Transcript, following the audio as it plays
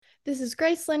This is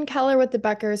Gracelyn Keller with the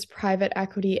Becker's Private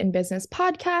Equity and Business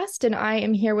Podcast, and I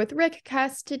am here with Rick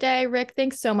Kes today. Rick,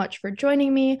 thanks so much for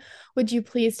joining me. Would you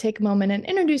please take a moment and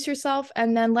introduce yourself,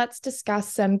 and then let's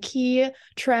discuss some key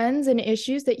trends and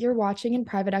issues that you're watching in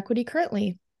private equity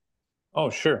currently. Oh,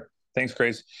 sure. Thanks,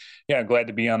 Grace. Yeah, glad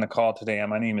to be on the call today.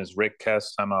 My name is Rick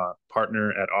Kes. I'm a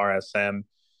partner at RSM.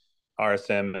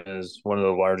 RSM is one of the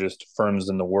largest firms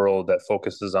in the world that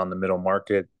focuses on the middle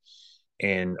market.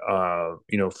 And,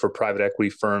 for private equity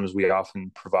firms, we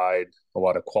often provide a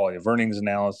lot of quality of earnings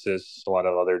analysis, a lot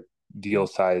of other deal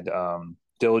side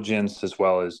diligence, as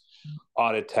well as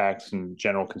audit, tax, and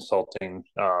general consulting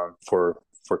for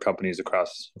companies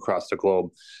across the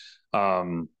globe.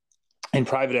 In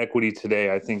private equity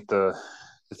today, I think the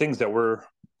things that we're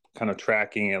kind of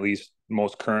tracking, at least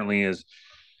most currently, is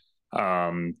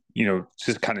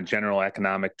just kind of general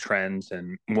economic trends,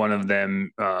 and one of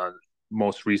them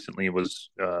most recently was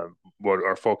what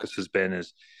our focus has been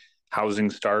is housing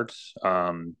starts.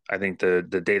 I think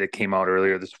the data came out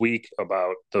earlier this week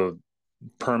about the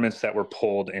permits that were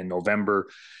pulled in November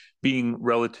being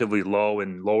relatively low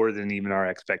and lower than even our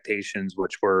expectations,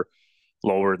 which were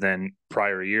lower than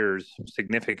prior years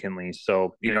significantly.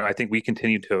 So, I think we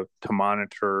continue to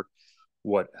monitor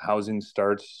what housing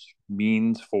starts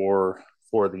means for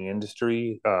the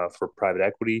industry, for private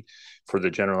equity, for the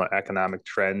general economic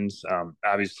trends.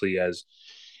 Obviously, as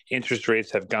interest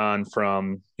rates have gone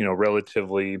from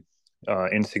relatively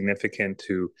insignificant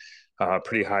to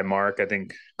pretty high mark. I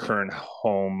think current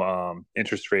home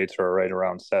interest rates are right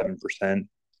around 7%.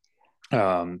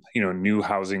 New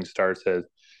housing starts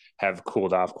have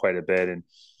cooled off quite a bit, and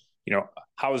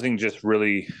housing just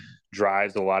really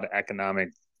drives a lot of economic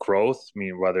growth. I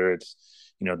mean, whether it's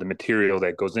the material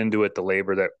that goes into it, the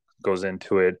labor that goes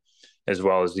into it, as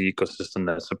well as the ecosystem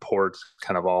that supports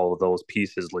kind of all of those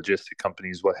pieces, logistic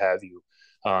companies, what have you.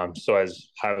 So as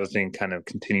housing kind of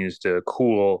continues to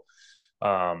cool,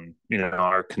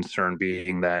 our concern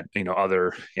being that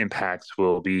other impacts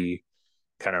will be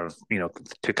kind of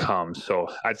to come. So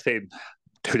I'd say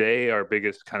today our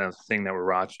biggest kind of thing that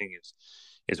we're watching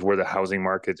is where the housing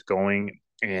market's going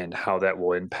and how that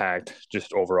will impact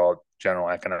just overall general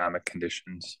economic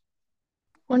conditions.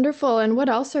 Wonderful. And what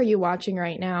else are you watching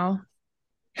right now?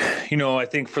 I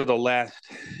think for the last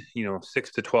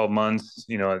 6 to 12 months,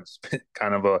 it's been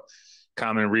kind of a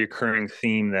common reoccurring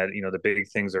theme that the big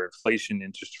things are inflation,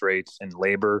 interest rates, and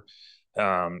labor.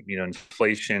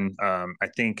 Inflation, I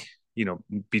think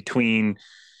between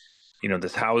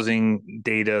this housing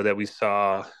data that we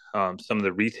saw, some of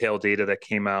the retail data that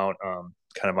came out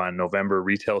kind of on November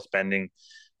retail spending.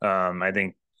 I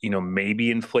think,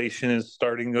 maybe inflation is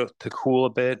starting to cool a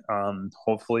bit,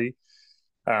 hopefully.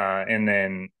 And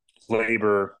then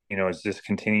labor, is just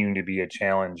continuing to be a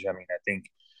challenge. I mean, I think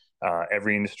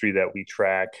every industry that we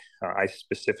track, I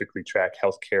specifically track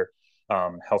healthcare.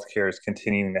 Healthcare is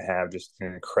continuing to have just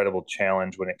an incredible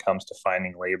challenge when it comes to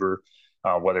finding labor.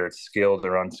 Whether it's skilled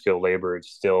or unskilled labor, it's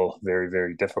still very,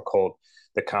 very difficult.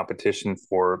 The competition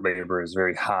for labor is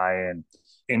very high, and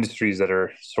industries that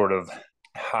are sort of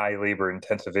high labor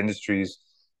intensive industries,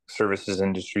 services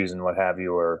industries, and what have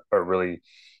you, are really,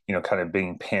 kind of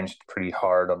being pinched pretty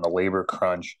hard on the labor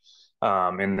crunch.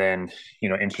 And then,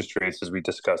 interest rates, as we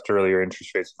discussed earlier,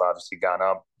 interest rates have obviously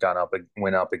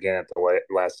went up again at the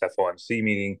last FOMC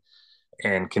meeting,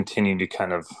 and continue to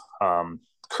kind of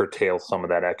curtail some of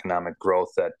that economic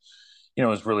growth that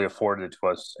is really afforded to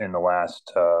us in the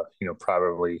last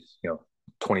probably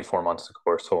 24 months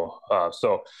or so.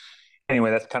 So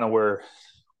anyway, that's kind of where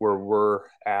we're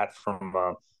at from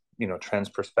trends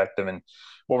perspective, and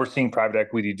what we're seeing private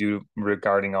equity do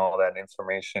regarding all that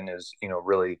information is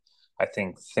really, I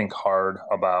think hard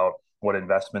about what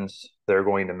investments they're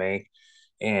going to make,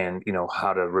 and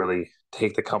how to really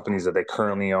take the companies that they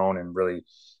currently own and really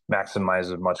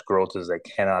maximize as much growth as they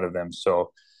can out of them.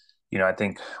 So, I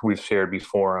think we've shared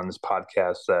before on this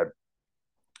podcast that,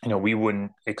 we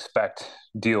wouldn't expect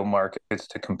deal markets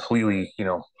to completely,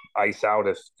 ice out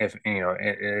if in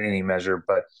any measure,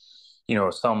 but,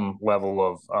 some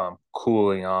level of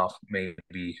cooling off may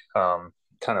be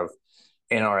kind of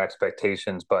in our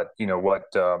expectations. But,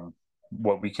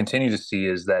 what we continue to see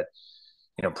is that,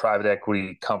 private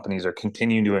equity companies are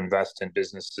continuing to invest in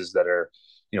businesses that are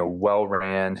well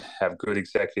ran, have good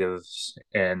executives,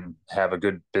 and have a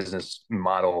good business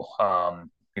model.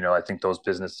 I think those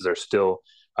businesses are still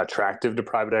attractive to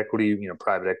private equity.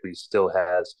 Private equity still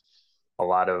has a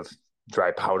lot of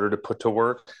dry powder to put to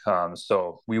work.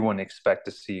 So we wouldn't expect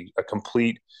to see a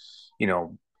complete,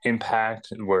 impact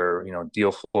where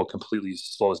deal flow completely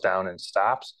slows down and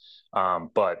stops.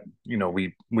 But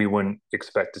we wouldn't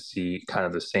expect to see kind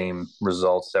of the same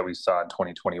results that we saw in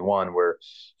 2021, where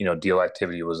deal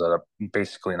activity was at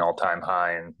basically an all-time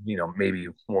high, and maybe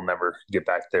we'll never get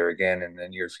back there again in the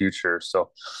near future.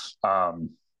 So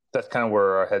that's kind of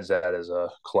where our head's at as a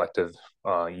collective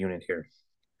unit here.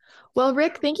 Well,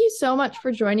 Rick, thank you so much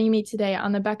for joining me today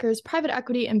on the Becker's Private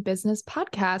Equity and Business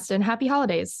Podcast, and happy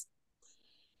holidays.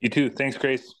 You too. Thanks,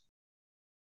 Grace.